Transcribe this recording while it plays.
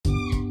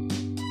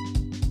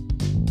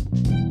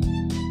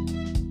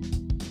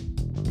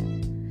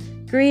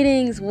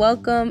Greetings,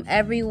 welcome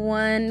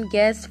everyone,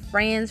 guests,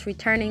 friends,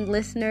 returning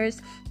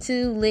listeners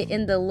to Lit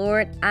in the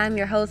Lord. I'm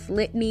your host,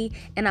 Litney,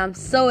 and I'm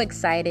so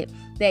excited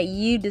that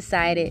you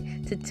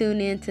decided to tune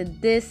in to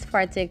this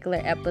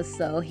particular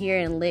episode here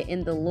in Lit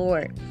in the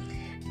Lord.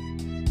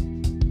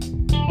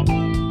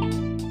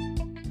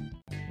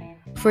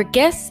 For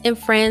guests and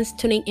friends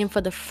tuning in for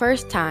the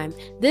first time,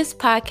 this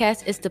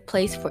podcast is the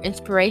place for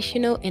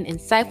inspirational and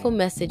insightful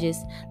messages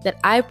that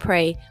I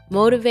pray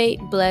motivate,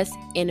 bless,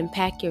 and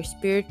impact your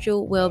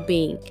spiritual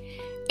well-being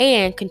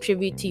and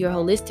contribute to your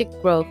holistic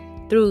growth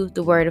through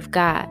the Word of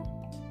God.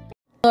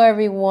 Hello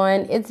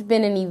everyone, it's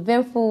been an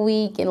eventful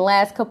week. In the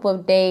last couple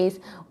of days,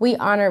 we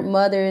honored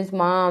mothers,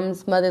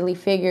 moms, motherly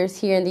figures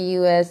here in the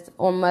U.S.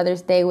 on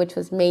Mother's Day, which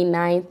was May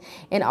 9th.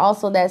 And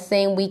also that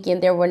same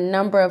weekend, there were a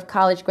number of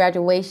college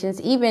graduations,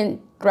 even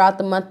throughout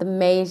the month of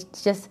May.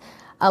 It's just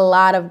a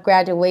lot of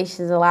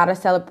graduations, a lot of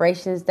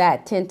celebrations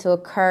that tend to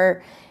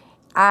occur.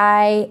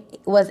 I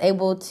was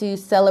able to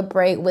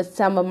celebrate with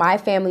some of my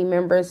family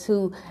members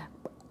who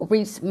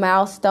reached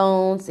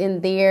milestones in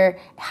their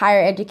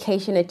higher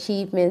education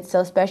achievements.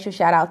 So special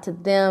shout out to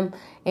them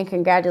and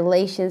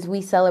congratulations.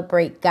 We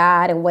celebrate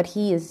God and what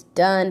He has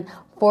done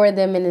for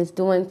them and is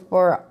doing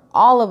for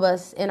all of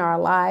us in our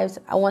lives.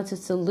 I want to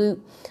salute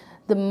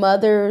the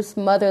mothers,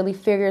 motherly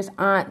figures,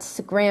 aunts,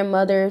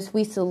 grandmothers.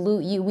 We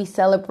salute you. We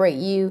celebrate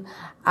you.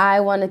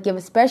 I want to give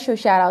a special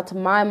shout out to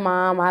my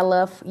mom. I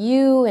love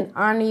you and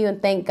honor you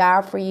and thank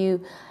God for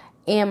you.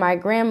 And my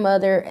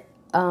grandmother,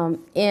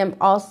 am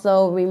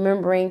also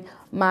remembering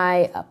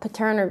my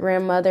paternal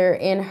grandmother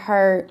in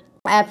her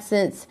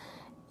absence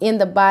in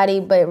the body,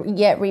 but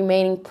yet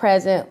remaining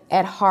present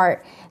at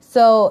heart.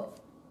 So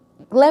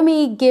let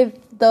me give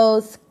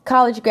those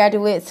college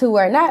graduates who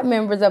are not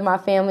members of my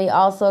family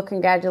also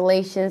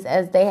congratulations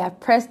as they have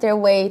pressed their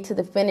way to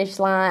the finish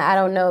line. I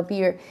don't know if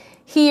you're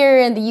here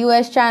in the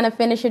U.S. trying to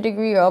finish a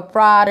degree or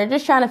abroad or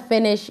just trying to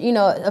finish,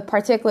 a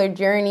particular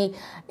journey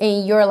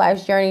in your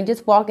life's journey,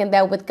 just walking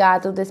that with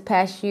God through this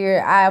past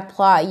year. I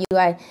applaud you.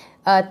 I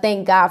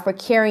thank God for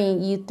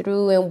carrying you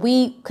through, and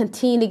we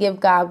continue to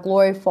give God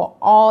glory for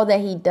all that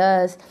He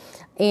does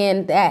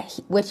and that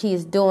which He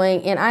is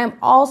doing. And I am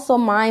also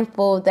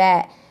mindful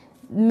that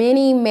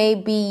many may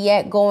be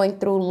yet going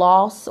through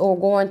loss or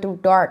going through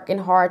dark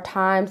and hard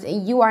times,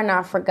 and you are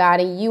not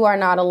forgotten. You are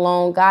not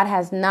alone. God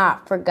has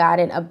not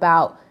forgotten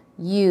about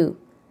you.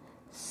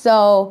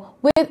 So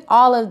with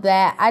all of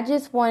that, I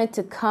just wanted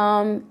to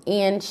come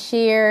and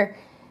share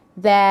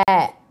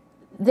that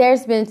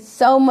there's been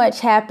so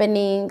much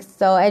happening.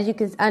 So as you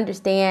can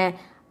understand,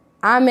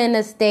 I'm in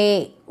a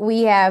state,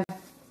 we have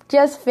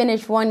just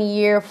finished 1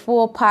 year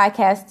full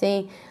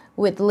podcasting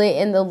with Lit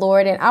in the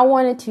Lord. And I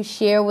wanted to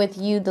share with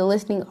you, the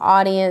listening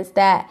audience,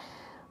 that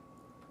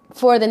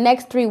for the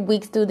next 3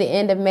 weeks through the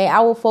end of May,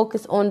 I will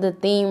focus on the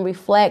theme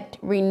reflect,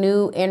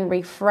 renew, and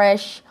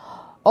refresh.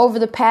 Over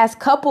the past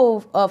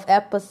couple of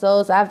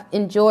episodes, I've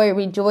enjoyed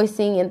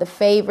rejoicing in the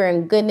favor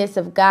and goodness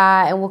of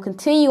God and will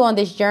continue on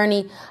this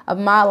journey of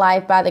my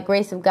life by the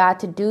grace of God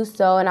to do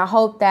so. And I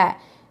hope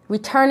that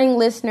returning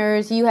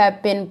listeners, you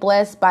have been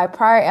blessed by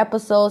prior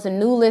episodes, and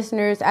new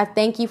listeners, I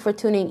thank you for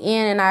tuning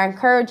in, and I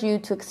encourage you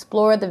to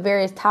explore the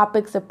various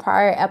topics of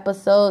prior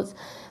episodes.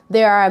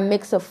 There are a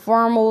mix of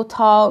formal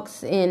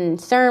talks and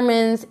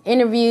sermons,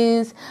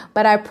 interviews,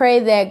 but I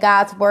pray that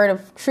God's word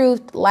of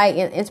truth, light,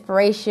 and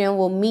inspiration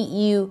will meet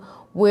you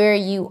where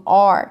you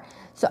are.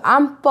 So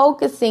I'm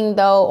focusing,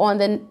 though, on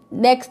the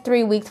next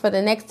 3 weeks,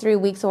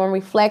 on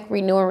reflect,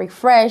 renew, and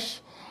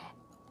refresh,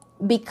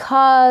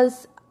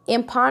 because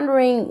in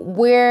pondering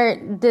where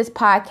this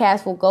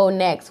podcast will go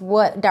next,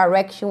 what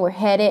direction we're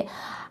headed,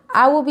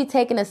 I will be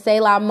taking a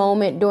Selah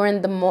moment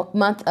during the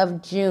month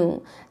of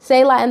June.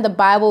 Selah in the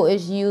Bible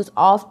is used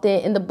often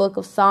in the book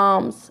of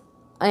Psalms,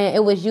 and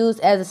it was used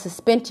as a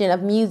suspension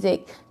of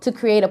music to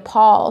create a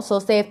pause. So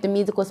say if the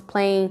music was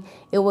playing,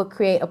 it would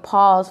create a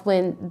pause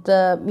when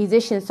the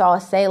musician saw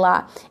a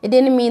Selah. It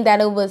didn't mean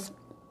that it was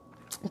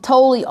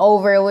totally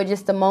over. It was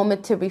just a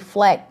moment to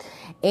reflect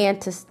and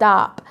to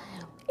stop.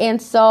 And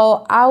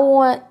so I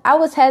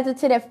was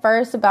hesitant at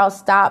first about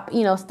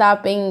stopping,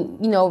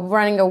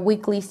 running a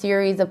weekly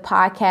series of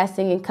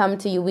podcasting and coming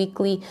to you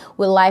weekly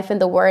with life in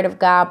the Word of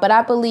God. But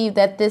I believe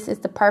that this is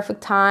the perfect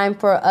time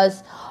for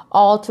us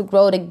all to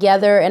grow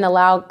together and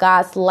allow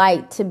God's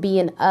light to be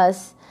in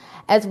us.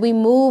 As we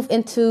move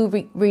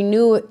into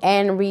renew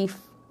and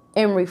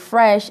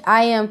refresh,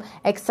 I am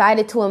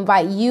excited to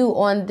invite you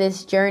on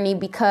this journey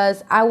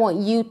because I want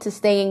you to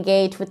stay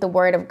engaged with the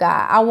Word of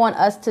God. I want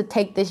us to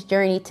take this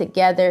journey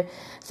together.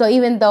 So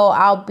even though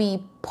I'll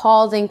be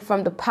pausing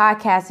from the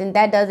podcasting,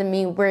 that doesn't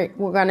mean we're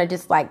going to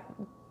just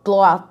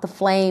blow out the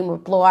flame or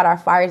blow out our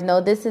fires.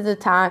 No, this is a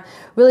time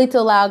really to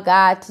allow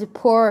God to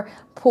pour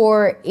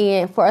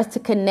in, for us to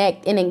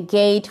connect and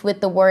engage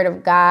with the Word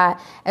of God,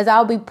 as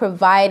I'll be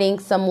providing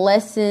some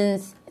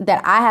lessons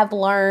that I have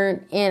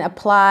learned and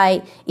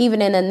applied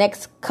even in the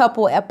next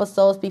couple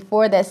episodes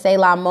before that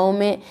Selah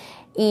moment.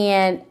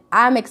 And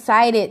I'm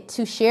excited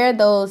to share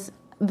those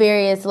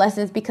various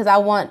lessons because I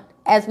want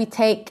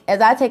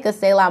as I take a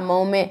Selah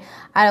moment,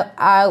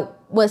 I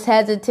was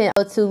hesitant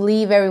to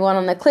leave everyone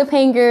on the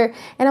cliffhanger.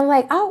 And I'm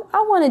like, I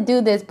want to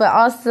do this, but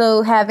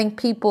also having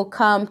people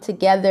come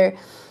together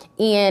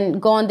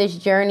and go on this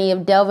journey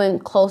of delving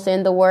closer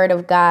in the Word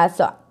of God.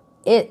 So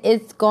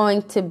it's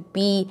going to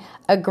be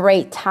a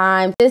great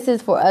time. This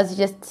is for us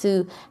just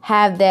to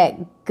have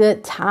that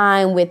good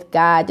time with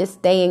God, just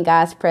stay in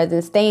God's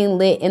presence. Staying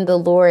lit in the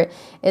Lord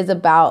is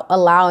about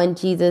allowing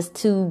Jesus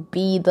to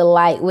be the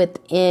light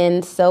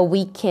within, so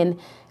we can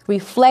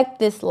reflect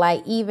this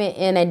light even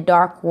in a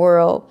dark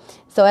world.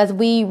 So as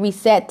we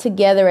reset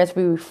together, as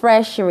we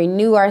refresh and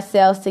renew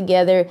ourselves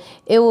together,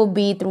 it will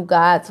be through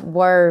God's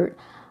Word.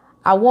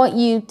 I want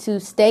you to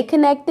stay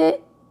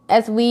connected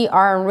as we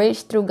are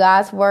enriched through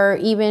God's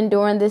Word, even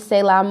during this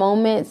Selah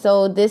moment.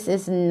 So this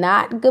is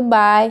not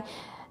goodbye.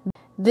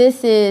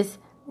 This is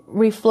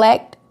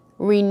reflect,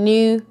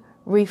 renew,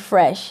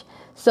 refresh,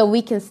 so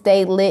we can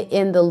stay lit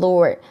in the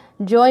Lord.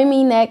 Join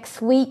me next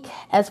week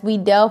as we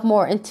delve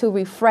more into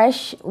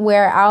refresh,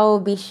 where I will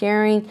be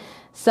sharing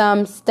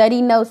some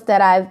study notes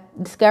that I've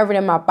discovered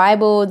in my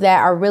Bible that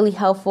are really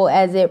helpful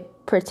as it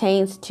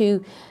pertains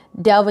to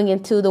delving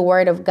into the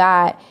Word of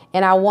God.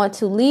 And I want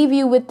to leave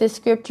you with this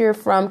scripture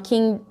from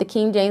the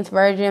King James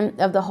Version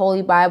of the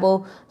Holy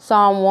Bible,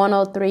 Psalm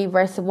 103,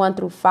 verses 1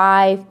 through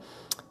 5,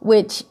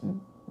 which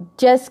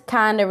just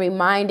kind of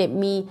reminded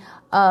me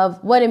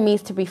of what it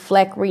means to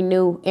reflect,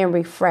 renew, and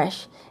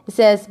refresh. It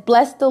says,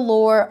 "Bless the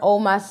Lord, O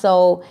my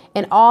soul,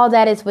 and all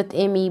that is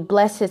within me.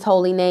 Bless his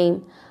holy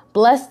name.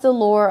 Bless the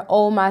Lord,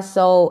 O my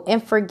soul,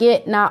 and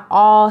forget not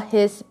all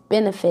his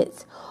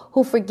benefits,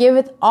 who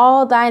forgiveth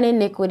all thine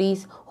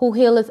iniquities, who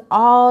healeth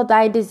all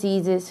thy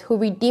diseases, who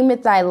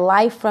redeemeth thy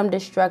life from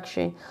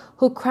destruction,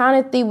 who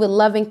crowneth thee with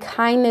loving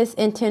kindness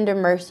and tender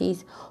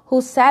mercies,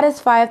 who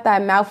satisfieth thy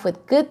mouth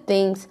with good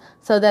things,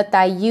 so that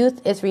thy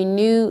youth is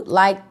renewed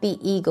like the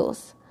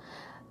eagles."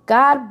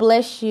 God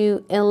bless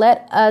you, and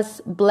let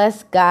us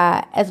bless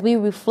God as we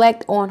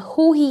reflect on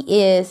who he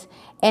is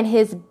and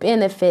his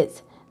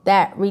benefits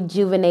that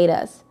rejuvenate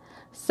us.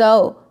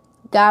 So,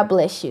 God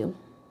bless you.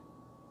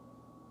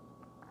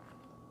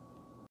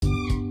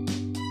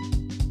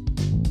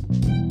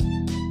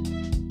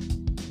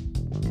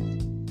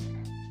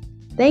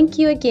 Thank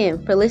you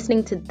again for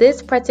listening to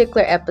this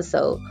particular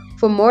episode.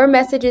 For more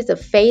messages of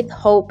faith,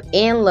 hope,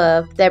 and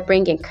love that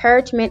bring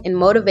encouragement and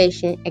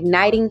motivation,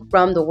 igniting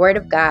from the Word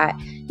of God,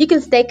 you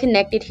can stay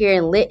connected here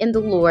and lit in the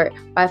Lord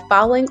by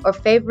following or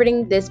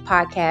favoriting this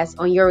podcast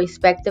on your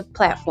respective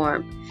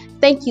platform.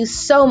 Thank you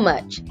so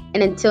much,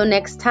 and until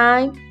next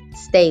time,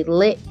 stay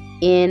lit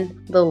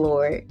in the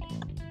Lord.